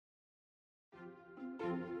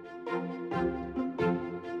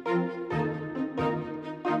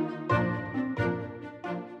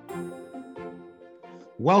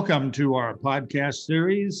Welcome to our podcast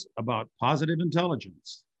series about positive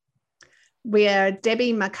intelligence. We're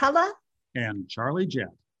Debbie McCullough and Charlie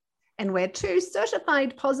Jett. And we're two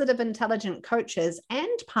certified positive intelligent coaches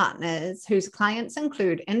and partners whose clients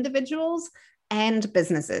include individuals and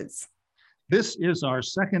businesses. This is our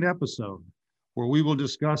second episode where we will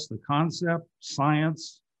discuss the concept,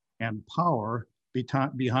 science, and power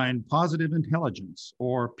behind positive intelligence,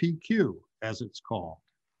 or PQ as it's called.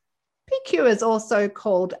 PQ is also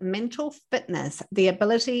called mental fitness, the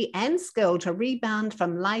ability and skill to rebound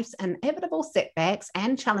from life's inevitable setbacks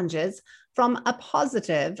and challenges from a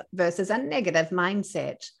positive versus a negative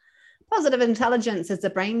mindset. Positive intelligence is the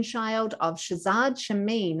brainchild of Shazad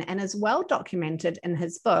Shamin and is well documented in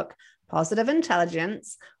his book, Positive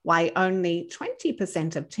Intelligence: Why Only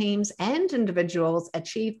 20% of Teams and Individuals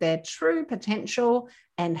Achieve Their True Potential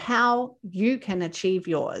and How You Can Achieve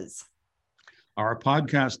Yours. Our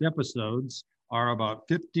podcast episodes are about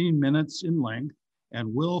 15 minutes in length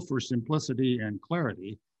and will, for simplicity and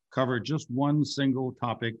clarity, cover just one single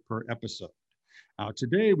topic per episode.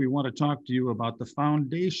 Today, we want to talk to you about the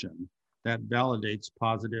foundation that validates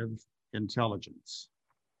positive intelligence.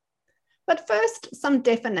 But first, some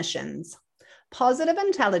definitions. Positive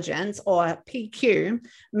intelligence, or PQ,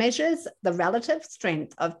 measures the relative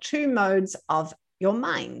strength of two modes of your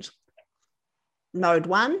mind. Mode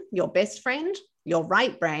 1, your best friend, your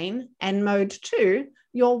right brain, and mode 2,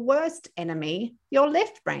 your worst enemy, your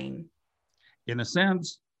left brain. In a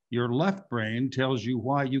sense, your left brain tells you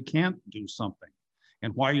why you can't do something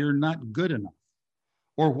and why you're not good enough,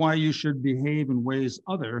 or why you should behave in ways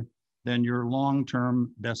other than your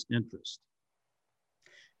long-term best interest.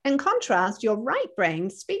 In contrast, your right brain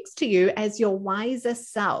speaks to you as your wiser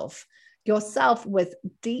self, yourself with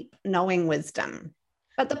deep knowing wisdom.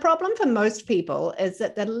 But the problem for most people is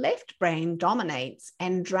that the left brain dominates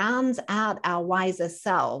and drowns out our wiser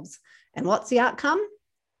selves. And what's the outcome?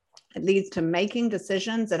 It leads to making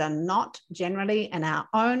decisions that are not generally in our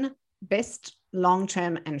own best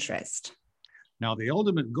long-term interest. Now, the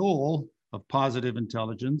ultimate goal of positive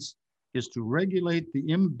intelligence is to regulate the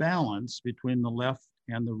imbalance between the left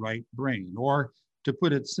and the right brain, or to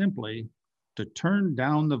put it simply, to turn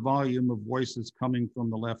down the volume of voices coming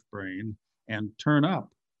from the left brain and turn up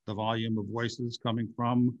the volume of voices coming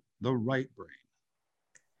from the right brain.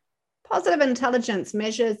 Positive intelligence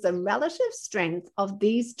measures the relative strength of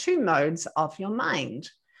these two modes of your mind.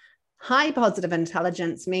 High positive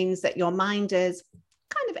intelligence means that your mind is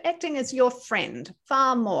kind of acting as your friend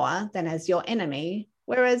far more than as your enemy,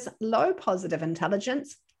 whereas low positive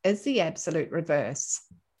intelligence is the absolute reverse.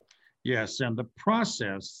 Yes, and the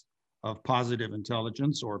process of positive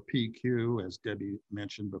intelligence, or PQ, as Debbie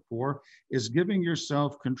mentioned before, is giving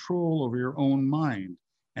yourself control over your own mind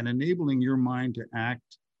and enabling your mind to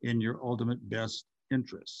act in your ultimate best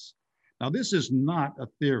interests. Now, this is not a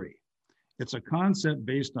theory. It's a concept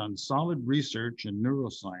based on solid research in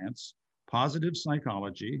neuroscience, positive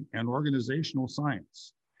psychology, and organizational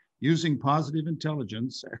science. Using positive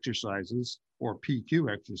intelligence exercises, or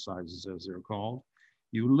PQ exercises as they're called,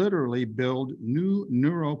 you literally build new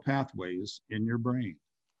neural pathways in your brain.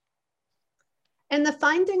 And the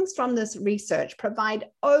findings from this research provide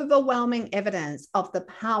overwhelming evidence of the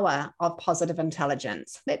power of positive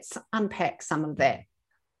intelligence. Let's unpack some of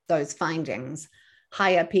those findings.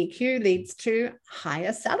 Higher PQ leads to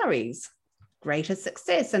higher salaries, greater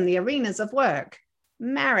success in the arenas of work,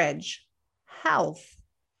 marriage, health,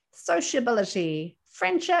 sociability,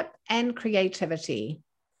 friendship, and creativity.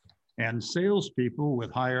 And salespeople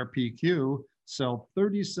with higher PQ sell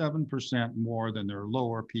 37% more than their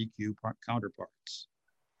lower PQ counterparts.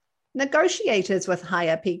 Negotiators with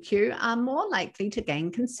higher PQ are more likely to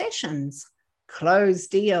gain concessions, close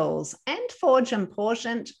deals, and forge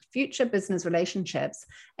important future business relationships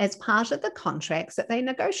as part of the contracts that they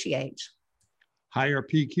negotiate. Higher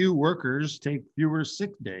PQ workers take fewer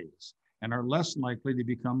sick days and are less likely to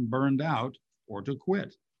become burned out or to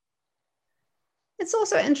quit. It's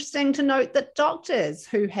also interesting to note that doctors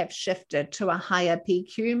who have shifted to a higher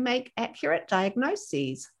PQ make accurate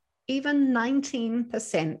diagnoses, even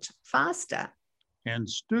 19% faster. And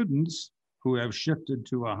students who have shifted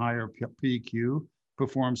to a higher PQ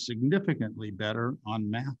perform significantly better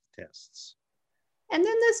on math tests. And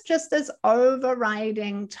then there's just this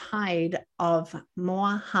overriding tide of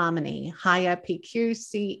more harmony. Higher PQ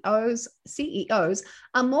CEOs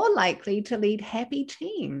are more likely to lead happy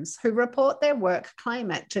teams who report their work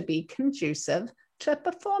climate to be conducive to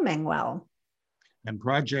performing well. And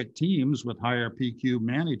project teams with higher PQ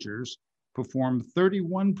managers perform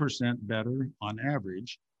 31% better on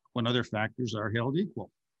average when other factors are held equal.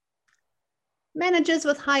 Managers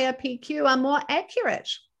with higher PQ are more accurate,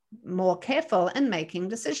 more careful in making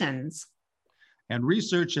decisions. And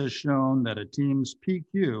research has shown that a team's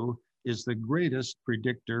PQ is the greatest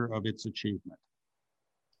predictor of its achievement.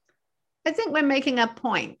 I think we're making a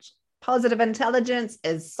point. Positive intelligence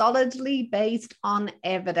is solidly based on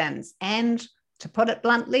evidence, and to put it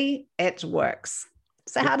bluntly, it works.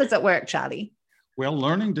 So how does it work, Charlie? Well,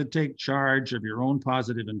 learning to take charge of your own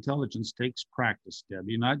positive intelligence takes practice,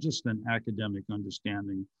 Debbie, not just an academic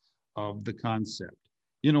understanding of the concept.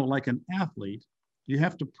 You know, like an athlete, you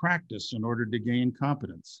have to practice in order to gain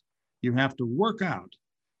competence. You have to work out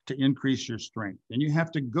to increase your strength, and you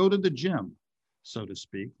have to go to the gym, so to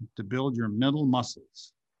speak, to build your mental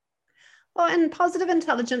muscles. Well, and positive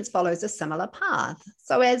intelligence follows a similar path.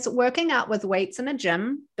 So as working out with weights in a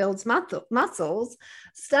gym builds muscles,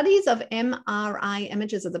 studies of MRI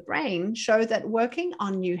images of the brain show that working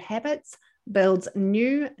on new habits builds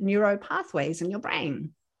new neural pathways in your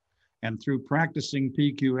brain. And through practicing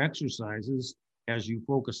PQ exercises, as you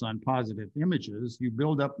focus on positive images, you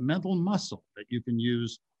build up mental muscle that you can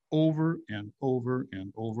use over and over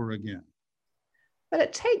and over again. But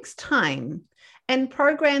it takes time, and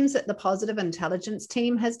programs that the Positive Intelligence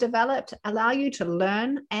team has developed allow you to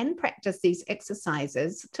learn and practice these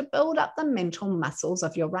exercises to build up the mental muscles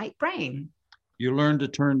of your right brain. You learn to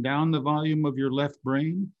turn down the volume of your left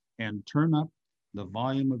brain and turn up the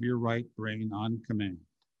volume of your right brain on command.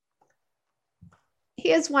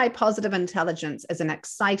 Here's why positive intelligence is an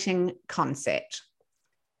exciting concept.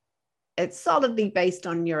 It's solidly based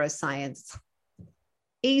on neuroscience,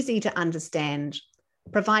 easy to understand,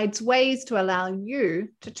 provides ways to allow you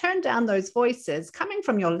to turn down those voices coming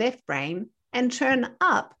from your left brain and turn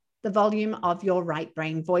up the volume of your right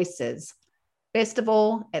brain voices. Best of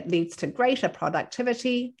all, it leads to greater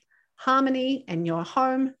productivity, harmony in your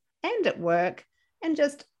home and at work, and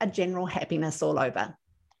just a general happiness all over.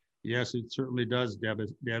 Yes, it certainly does,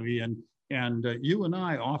 Debbie. And you and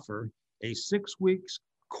I offer a 6-week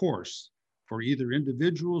course for either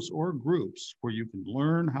individuals or groups where you can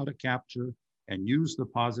learn how to capture and use the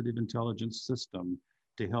positive intelligence system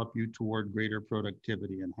to help you toward greater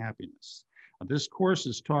productivity and happiness. This course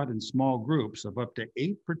is taught in small groups of up to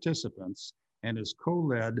 8 participants and is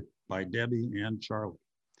co-led by Debbie and Charlie.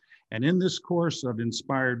 And in this course of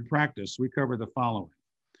inspired practice, we cover the following.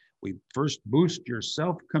 We first boost your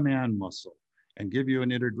self-command muscle and give you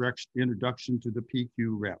an introduction to the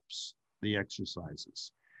PQ reps, the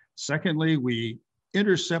exercises. Secondly, we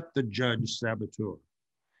intercept the judge saboteur.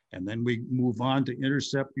 And then we move on to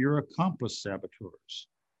intercept your accomplice saboteurs.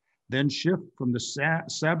 Then shift from the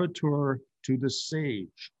saboteur to the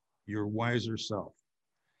sage, your wiser self.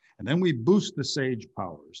 And then we boost the sage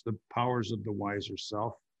powers, the powers of the wiser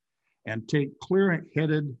self, and take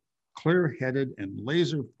clear-headed and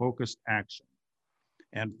laser-focused action.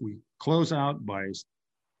 And we close out by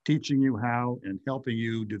teaching you how and helping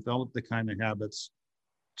you develop the kind of habits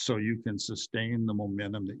so you can sustain the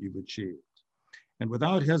momentum that you've achieved. And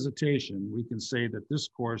without hesitation, we can say that this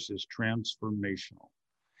course is transformational.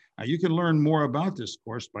 Now, you can learn more about this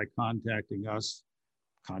course by contacting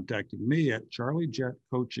me at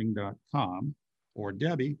charliejetcoaching.com or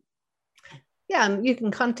Debbie. Yeah, you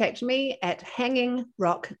can contact me at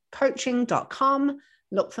hangingrockcoaching.com.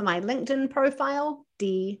 Look for my LinkedIn profile,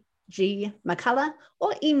 DG McCullough,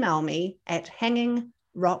 or email me at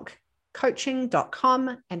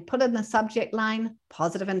hangingrockcoaching.com and put in the subject line,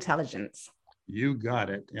 Positive Intelligence. You got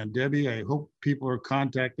it. And Debbie, I hope people are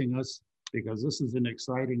contacting us because this is an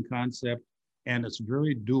exciting concept and it's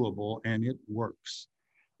very doable and it works.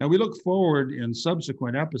 Now we look forward in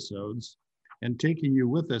subsequent episodes and taking you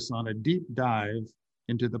with us on a deep dive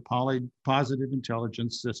into the positive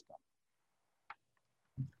intelligence system.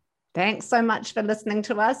 Thanks so much for listening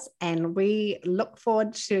to us. And we look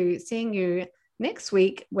forward to seeing you next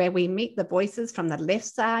week where we meet the voices from the left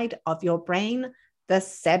side of your brain, the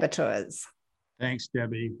saboteurs. Thanks,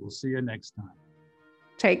 Debbie. We'll see you next time.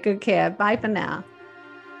 Take good care. Bye for now.